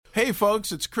Hey,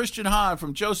 folks, it's Christian Hahn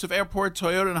from Joseph Airport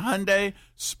Toyota and Hyundai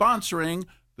sponsoring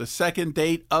the Second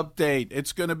Date Update.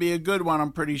 It's going to be a good one,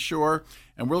 I'm pretty sure.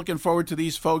 And we're looking forward to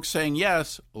these folks saying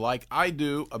yes, like I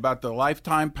do, about the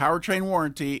lifetime powertrain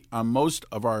warranty on most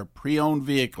of our pre-owned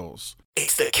vehicles.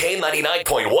 It's the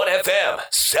K99.1 FM,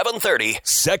 730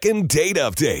 Second Date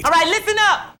Update. All right, listen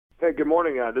up. Hey, good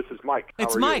morning. This is Mike.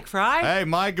 It's Mike, Fry. Hey,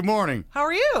 Mike, good morning. How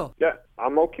are you? Yeah,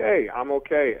 I'm okay.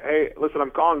 Hey, listen, I'm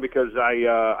calling because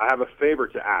I have a favor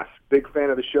to ask. Big fan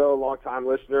of the show, long-time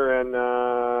listener, and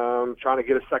I'm trying to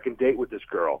get a second date with this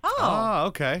girl. Oh,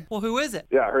 okay. Well, who is it?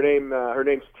 Yeah, her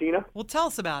name's Tina. Well, tell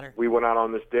us about her. We went out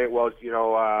on this date. Well, she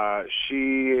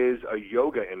is a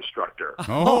yoga instructor.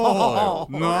 Oh,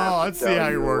 no, let's see how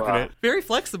you're working it. Very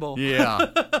flexible. Yeah.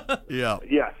 Yeah.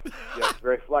 Yes,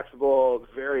 very flexible,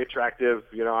 very attractive.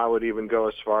 I would even go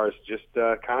as far as just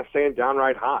kind of saying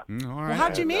downright hot. All right. Well,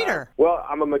 how'd you meet her? Well,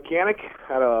 I'm a mechanic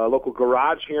at a local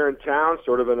garage here in town,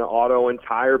 sort of an auto and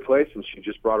tire place, and she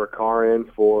just brought her car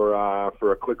in for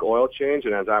a quick oil change.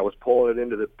 And as I was pulling it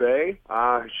into the bay,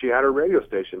 she had her radio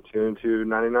station tuned to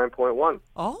 99.1.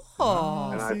 Oh,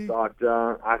 and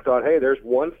I thought, hey, there's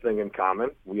one thing in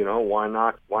common. Why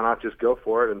not just go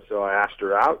for it? And so I asked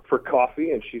her out for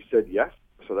coffee, and she said yes.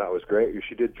 So that was great.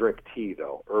 She did drink tea,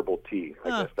 though, herbal tea. I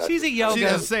guess that's she's a yoga. She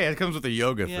doesn't say it comes with a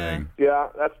yoga thing. Yeah,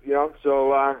 that's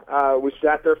So we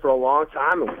sat there for a long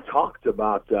time and we talked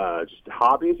about just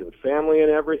hobbies and family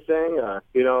and everything.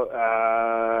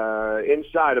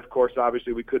 Inside, of course,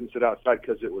 obviously we couldn't sit outside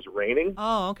because it was raining.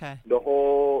 Oh, okay.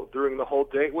 During the whole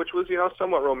date, which was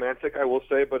somewhat romantic, I will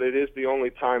say, but it is the only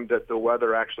time that the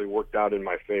weather actually worked out in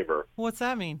my favor. What's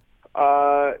that mean?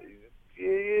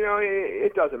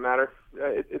 It doesn't matter.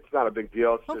 It's not a big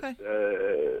deal. It's okay.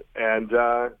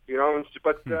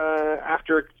 But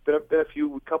after it's been a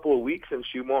couple of weeks, and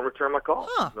she won't return my calls.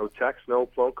 Huh. No texts, no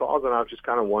phone calls, and I was just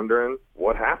kind of wondering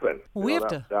what happened. Well,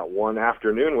 that one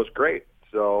afternoon was great.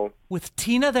 So with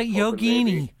Tina, the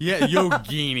yogini. Yeah,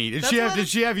 yogini. Did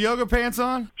she have yoga pants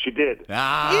on? She did. You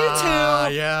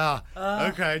too. Yeah.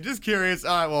 Okay, just curious.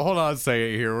 All right, well, hold on a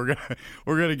second here. We're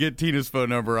gonna get Tina's phone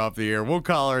number off the air. We'll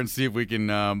call her and see if we can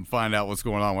find out what's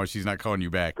going on while she's not calling you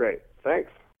back. Great. Thanks.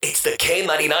 It's the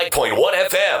K99.1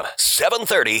 FM,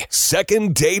 730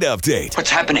 Second Date Update. What's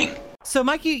happening? So,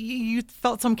 Mike, you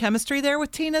felt some chemistry there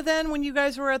with Tina then when you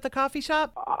guys were at the coffee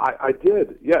shop? I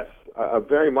did, yes.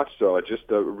 Very much so. Just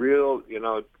a real,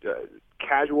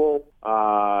 casual,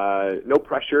 no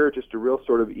pressure, just a real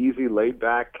sort of easy,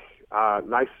 laid-back,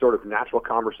 nice sort of natural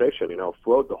conversation,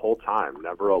 flowed the whole time,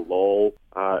 never a lull.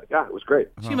 Yeah, it was great.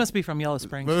 She must be from Yellow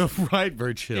Springs. Right,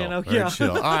 very chill. Very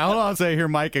chill. All right, hold on a second here,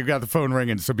 Mike. I've got the phone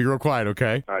ringing, so be real quiet,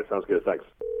 okay? All right, sounds good. Thanks.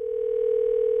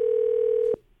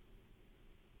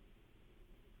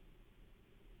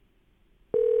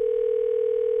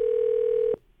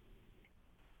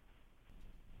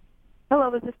 Hello,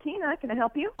 this is Tina. Can I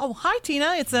help you? Oh, hi,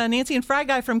 Tina. It's Nancy and Fry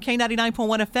Guy from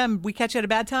K99.1 FM. We catch you at a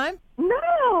bad time?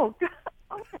 No.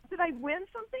 Oh, did I win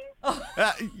something?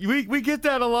 We get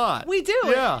that a lot. We do.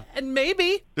 Yeah. And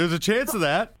maybe. There's a chance of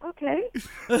that. Okay.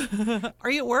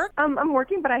 Are you at work? I'm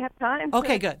working, but I have time.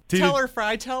 Okay, good. Tina, tell her,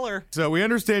 Fry. Tell her. So we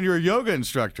understand you're a yoga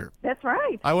instructor. That's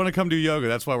right. I want to come do yoga.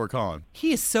 That's why we're calling.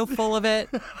 He is so full of it.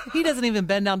 He doesn't even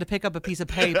bend down to pick up a piece of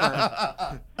paper.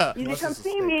 You can come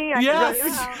see me.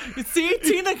 Yes. See,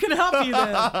 Tina can help you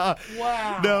then.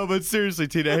 Wow. No, but seriously,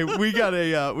 Tina, hey,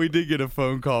 we did get a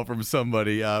phone call from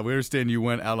somebody. We understand you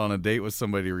went out on a date with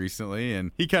somebody recently,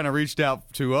 and he kind of reached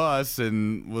out to us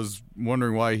and was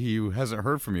wondering why he hasn't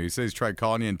heard from you. He says he's tried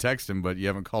calling you and texting, but you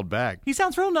haven't called back. He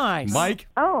sounds real nice. Mike?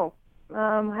 Oh,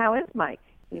 how is Mike?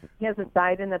 He hasn't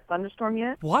died in that thunderstorm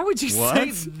yet? Why would you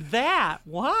say that?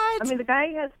 What? I mean, the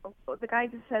guy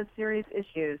just has serious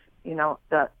issues. Aren't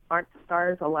the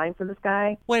stars aligned for this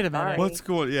guy? Wait a minute. Sorry. What's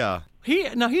going? Yeah.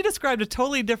 He described a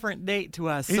totally different date to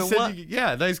us. He said,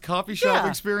 nice coffee shop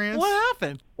experience. What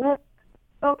happened? Well,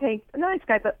 okay, nice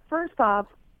guy. But first off,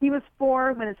 he was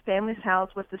 4 when his family's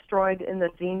house was destroyed in the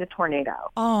Zena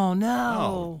tornado. Oh,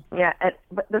 no. Yeah,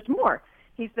 but there's more.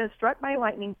 He's been struck by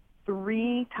lightning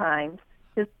 3 times.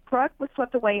 His truck was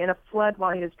swept away in a flood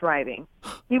while he was driving.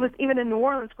 He was even in New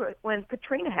Orleans when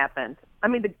Katrina happened. I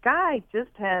mean, the guy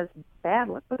just has bad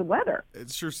luck with the weather. It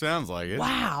sure sounds like it.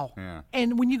 Wow. Yeah.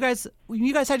 And when you guys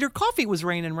had your coffee, it was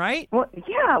raining, right? Well,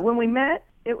 yeah. When we met,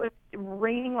 it was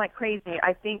raining like crazy.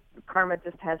 I think karma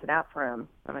just has it out for him.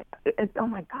 I'm like, oh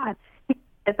my God.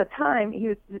 At the time, he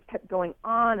just kept going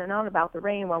on and on about the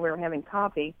rain while we were having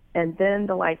coffee, and then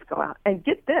the lights go out. And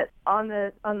get this, on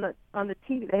the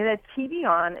TV, they had TV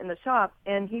on in the shop,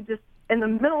 and he just, in the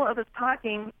middle of us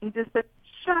talking, he just said,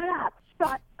 "Shut up,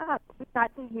 got up. We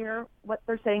got to hear what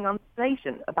they're saying on the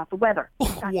station about the weather.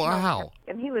 Wow.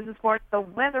 And he was as far as the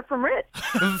weather from Rich.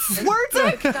 Words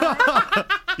it.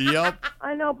 Yep.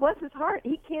 I know, bless his heart.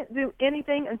 He can't do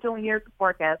anything until he hears the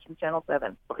forecast from Channel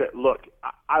 7. Okay, look,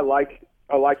 I like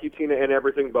you, Tina, and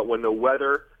everything, but when the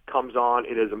weather comes on,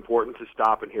 it is important to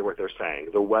stop and hear what they're saying.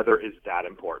 The weather is that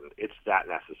important. It's that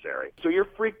necessary. So you're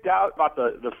freaked out about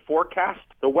the forecast?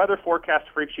 The weather forecast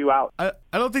freaks you out? I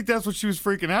don't think that's what she was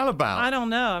freaking out about. I don't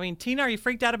know. I mean, Tina, are you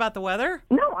freaked out about the weather?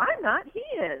 No, I'm not. He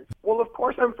is. Well, of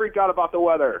course I'm freaked out about the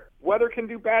weather. Weather can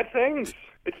do bad things.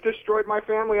 It's destroyed my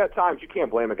family at times. You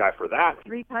can't blame a guy for that.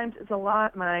 3 times is a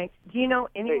lot, Mike. Do you know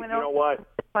anyone Hey, you else? know what?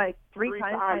 Like three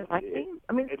times by lightning?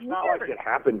 I mean, It's not like it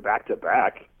happened back to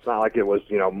back. It's not like it was,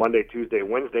 Monday, Tuesday,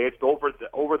 Wednesday. It's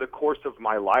over the course of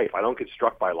my life. I don't get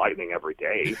struck by lightning every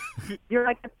day. You're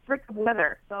like a freak of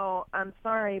weather. So I'm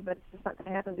sorry, but it's just not going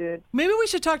to happen, dude. Maybe we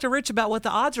should talk to Rich about what the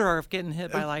odds are of getting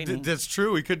hit by lightning. That's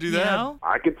true. We could do You that. know?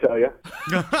 I could tell you.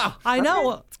 I know.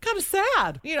 Well, it's kind of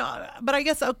sad, but I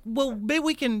guess, well, maybe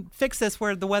we can fix this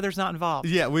where the weather's not involved.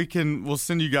 Yeah, we'll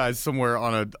send you guys somewhere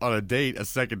on a date, a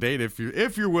second date,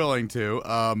 if you're willing to.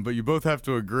 But you both have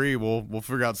to agree. We'll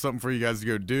figure out something for you guys to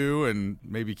go do, and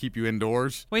maybe keep you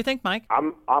indoors. What do you think, Mike?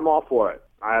 I'm all for it.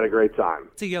 I had a great time.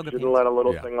 It's a yoga Shouldn't pants. let a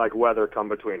little thing like weather come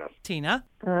between us. Tina?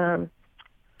 No,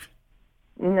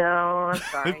 I'm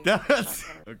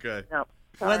sorry. Okay. No.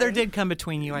 Weather Sorry. did come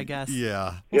between you, I guess.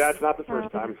 Yeah. Yeah, it's not the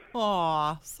first time.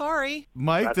 Aw, sorry.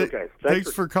 Mike, That's okay.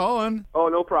 thanks for calling. Oh,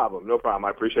 no problem. No problem.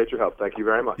 I appreciate your help. Thank you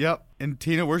very much. Yep. And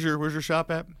Tina, where's your shop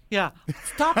at? Yeah.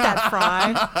 Stop that,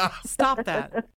 Fry. Stop that.